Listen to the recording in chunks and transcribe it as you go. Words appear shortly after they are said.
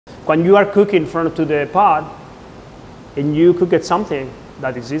when you are cooking in front to the pot and you cook at something,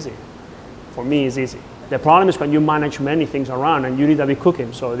 that is easy. For me, it's easy. The problem is when you manage many things around and you need to be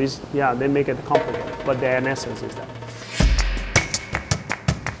cooking. So this, yeah, they make it complicated, but the essence is that.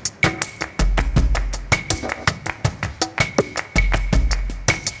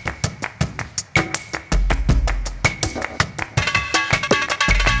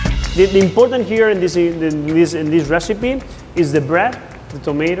 The important here in this recipe is the bread, the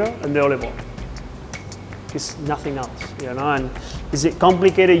tomato, and the olive oil. It's nothing else, you know. And is it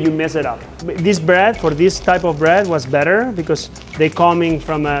complicated? You mess it up. This bread, for this type of bread, was better because they coming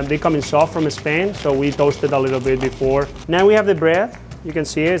soft from Spain, so we toasted a little bit before. Now we have the bread. You can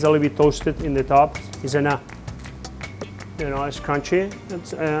see it's a little bit toasted in the top. It's enough. You know, it's crunchy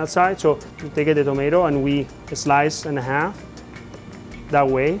outside. So we take the tomato and we slice in half that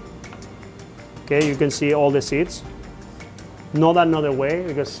way. Okay, you can see all the seeds. Not another way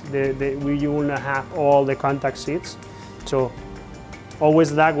because you will not have all the contact seeds. So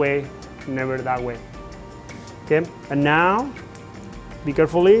always that way, never that way. Okay, and now be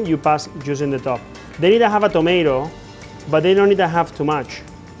carefully, you pass juice in the top. They need to have a tomato, but they don't need to have too much.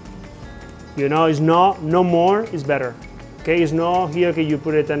 You know, it's no more is better. Okay, it's not here. Okay, you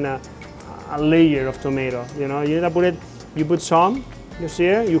put it in a layer of tomato. You know, you need to put it. You put some. You see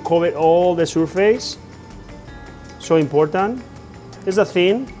it? You cover all the surface. So important. It's a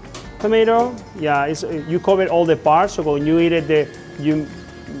thin tomato. Yeah, you cover all the parts. So when you eat it, you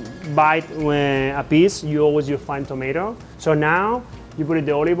bite a piece. You find tomato. So now you put it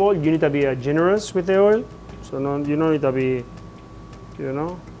the olive oil. You need to be generous with the oil. So you don't need to be, you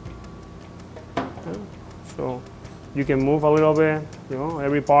know. Yeah. So you can move a little bit. You know,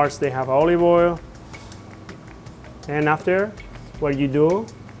 every parts they have olive oil. And after, what you do,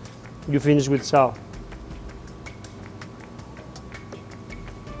 you finish with salt.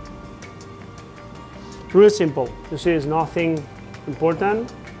 Really simple. You see, it's nothing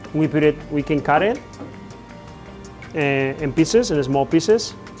important. We can cut it in pieces, in small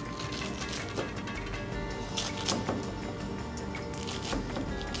pieces.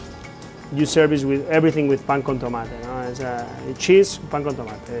 You serve it with everything with pan con tomate. You know? It's cheese, pan con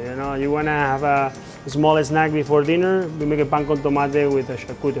tomate. You know, you wanna have a small snack before dinner. We make a pan con tomate with a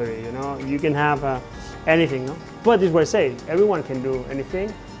charcuterie. You know, you can have anything. No? But this is what I say. Everyone can do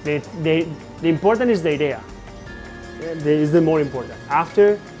anything. The important is the idea. Is the more important.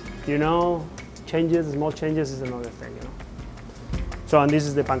 After, you know, changes, small changes is another thing. You know. So, and this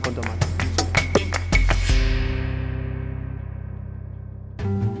is the pan con tomate.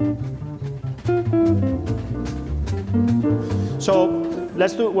 So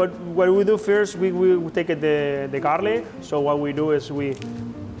let's do what we do first. We take the garlic. So what we do is we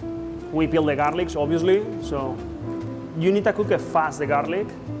peel the garlics, obviously. So you need to cook it fast, the garlic.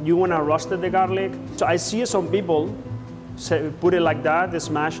 You want to roast the garlic. So I see some people put it like that, they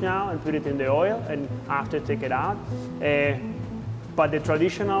smash now and put it in the oil and after take it out. But the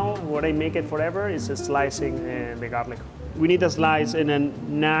traditional, what I make it forever, is slicing the garlic. We need to slice in a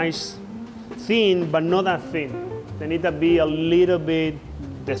nice thin, but not that thin. They need to be a little bit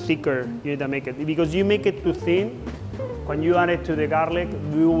thicker. You need to make it, because you make it too thin, when you add it to the garlic,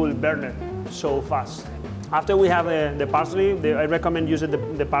 you will burn it so fast. After we have the parsley, I recommend using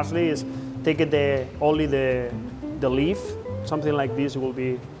the parsley is take it only the leaf. Something like this will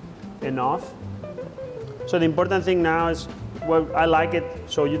be enough. So the important thing now is, well, I like it.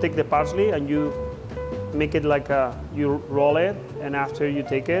 So you take the parsley and you make it like you roll it, and after you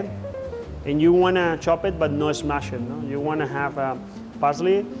take it, and you want to chop it, but not smash it. No? You want to have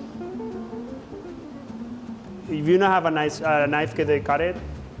parsley. If you don't have a knife to cut it,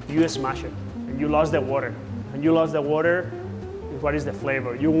 you smash it, and you lost the water. And you lost the water, what is the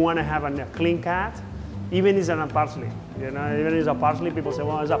flavor? You want to have a clean cut, even if it's a parsley. You know, even if it's a parsley, people say,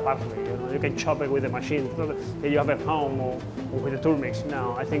 well, it's a parsley. You know, you can chop it with a machine that you have at home or with a turmix.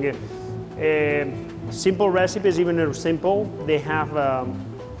 No, I think simple recipes, even if they're simple, they have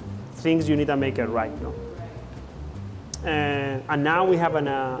things you need to make it right. No? And now we have an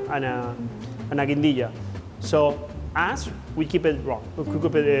aguindilla. So we keep it raw. We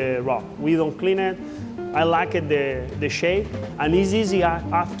cook it raw. We don't clean it. I like it the shape, and it's easy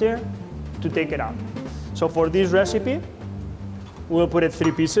after to take it out. So for this recipe, we'll put it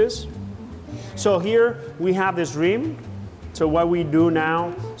 3 pieces. So here we have this rim. So what we do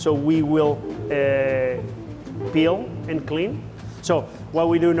now, so we will peel and clean. So what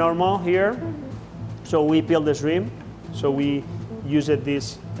we do normal here, so we peel this rim. So we use the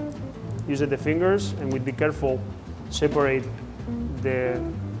fingers, and we be careful, separate the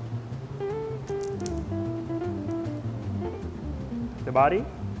body.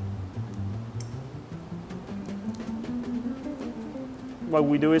 what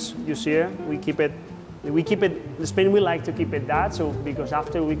we do is, you see it, we keep it, in Spain we like to keep it that, so because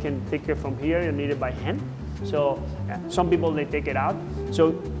after we can take it from here and eat it by hand. So some people, they take it out.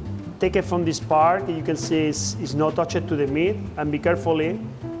 So take it from this part, you can see it's not touched to the meat, and be carefully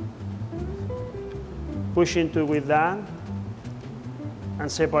push into with that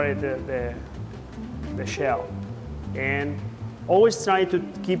and separate the shell. And always try to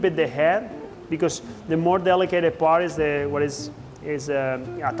keep it the head, because the more delicate part is what is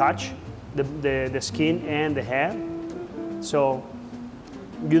attached, the skin and the head. So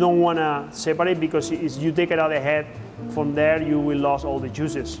you don't want to separate, because if you take it out of the head, from there you will lose all the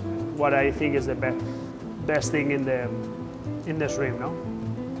juices. What I think is the best thing in the shrimp, no?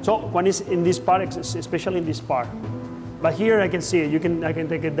 So when it's in this part, especially in this part. But here I can see it. I can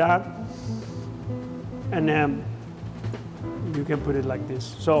take it down, and you can put it like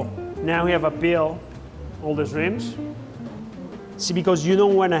this. So now we have a peel all the shrimps. See, because you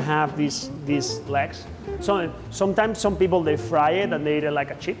don't want to have these legs. So sometimes some people, they fry it and they eat it like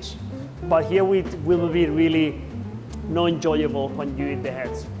a chips. But here we will be really not enjoyable when you eat the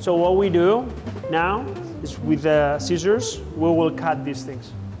heads. So what we do now is, with the scissors, we will cut these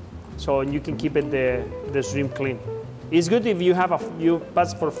things. So you can keep it the shrimp clean. It's good if you have you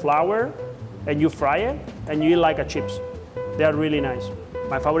pass for flour and you fry it and you eat like a chips. They are really nice.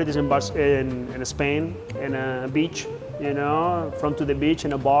 My favorite is in Spain, in a beach, you know, front to the beach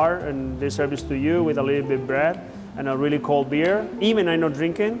in a bar, and they serve this to you with a little bit of bread and a really cold beer. Even I'm not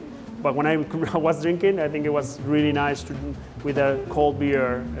drinking, but when I was drinking, I think it was really nice with a cold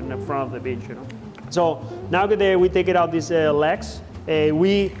beer in the front of the beach, you know. So now that we take it out these legs,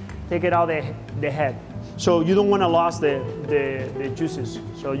 we take it out the head. So you don't want to lose the juices.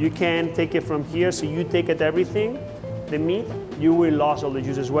 So you can take it from here. So you take it everything, the meat, you will lose all the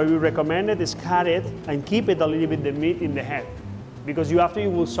juices. What we recommend it is cut it and keep it a little bit the meat in the head, because after you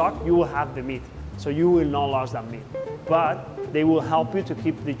will suck, you will have the meat. So you will not lose that meat, but they will help you to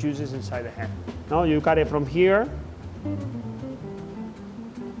keep the juices inside the head. Now you cut it from here.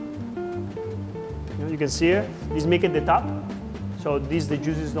 You can see it. This make it the top, so the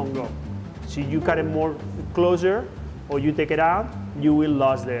juices don't go. So you cut it more closer, or you take it out, you will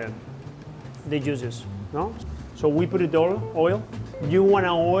lose the juices. No? So we put it oil. You want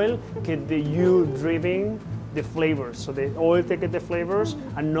an oil get you driving the flavors. So the oil take the flavors,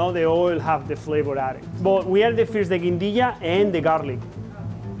 and now the oil have the flavor added. But we add the first the guindilla and the garlic.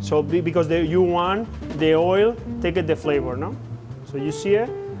 So because you want the oil take the flavor, no? So you see it,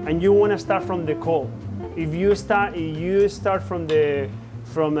 and you want to start from the cold. If you start from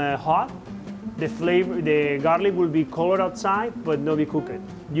hot, the flavor, the garlic will be colored outside, but not be cooked.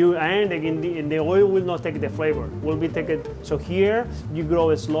 And the oil will not take the flavor. Will be taken. So here you grow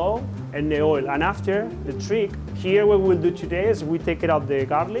it slow, and the oil. And after the trick here, what we'll do today is we take it out the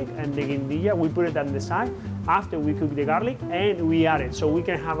garlic and the guindilla. We put it on the side. After we cook the garlic, and we add it, so we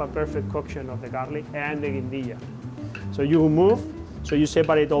can have a perfect coction of the garlic and the guindilla. So you move. So you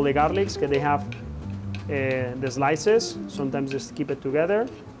separate all the garlics, because they have the slices. Sometimes just keep it together.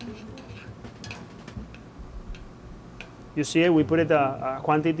 You see it, we put it a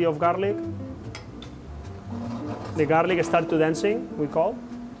quantity of garlic. The garlic start to dancing, we call.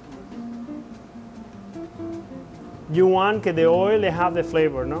 You want the oil, they have the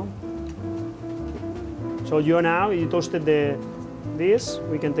flavor, no? So you toasted this,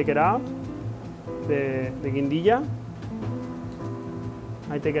 we can take it out. The guindilla.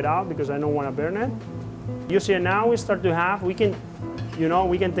 I take it out because I don't want to burn it. You see now we start to have, we can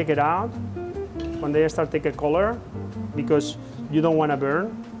take it out when they start to take a color, because you don't want to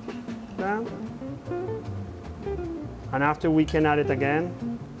burn that. And after we can add it again.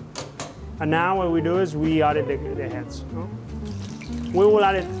 And now what we do is we added the heads. No? We will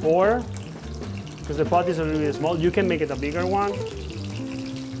add it 4, because the pot is a little bit small. You can make it a bigger one.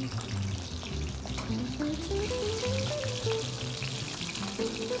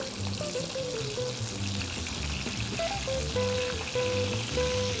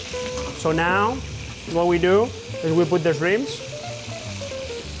 So now what we do is we put the shrimps.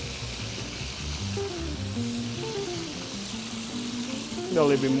 A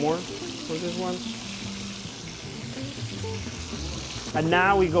little bit more for this one. And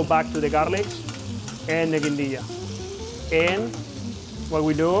now we go back to the garlics and the guindilla. And what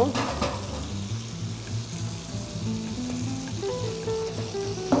we do,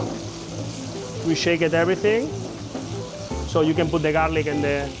 we shake it everything. So you can put the garlic in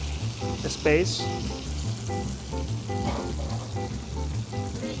the space.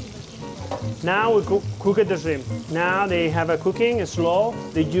 Now we cook the shrimp. Now they have a cooking slow.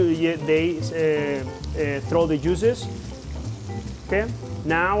 They throw the juices. Okay.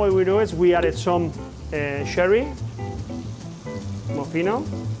 Now what we do is we added some sherry, Mofino.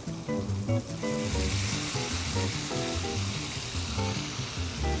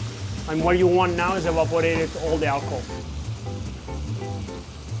 And what you want now is evaporated all the alcohol.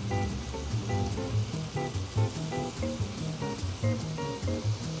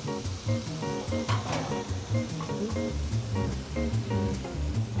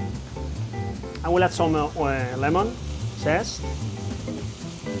 I will add some lemon zest.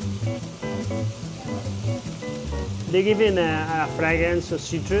 They give in a fragrance of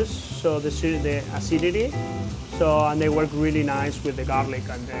citrus, so the acidity, and they work really nice with the garlic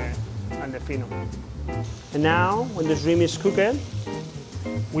and the fino. And now, when the shrimp is cooked,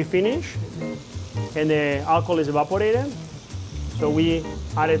 we finish, and the alcohol is evaporated. So we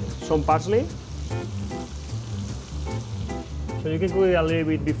added some parsley. So you can cook it a little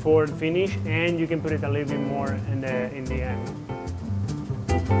bit before finish, and you can put it a little bit more in the end.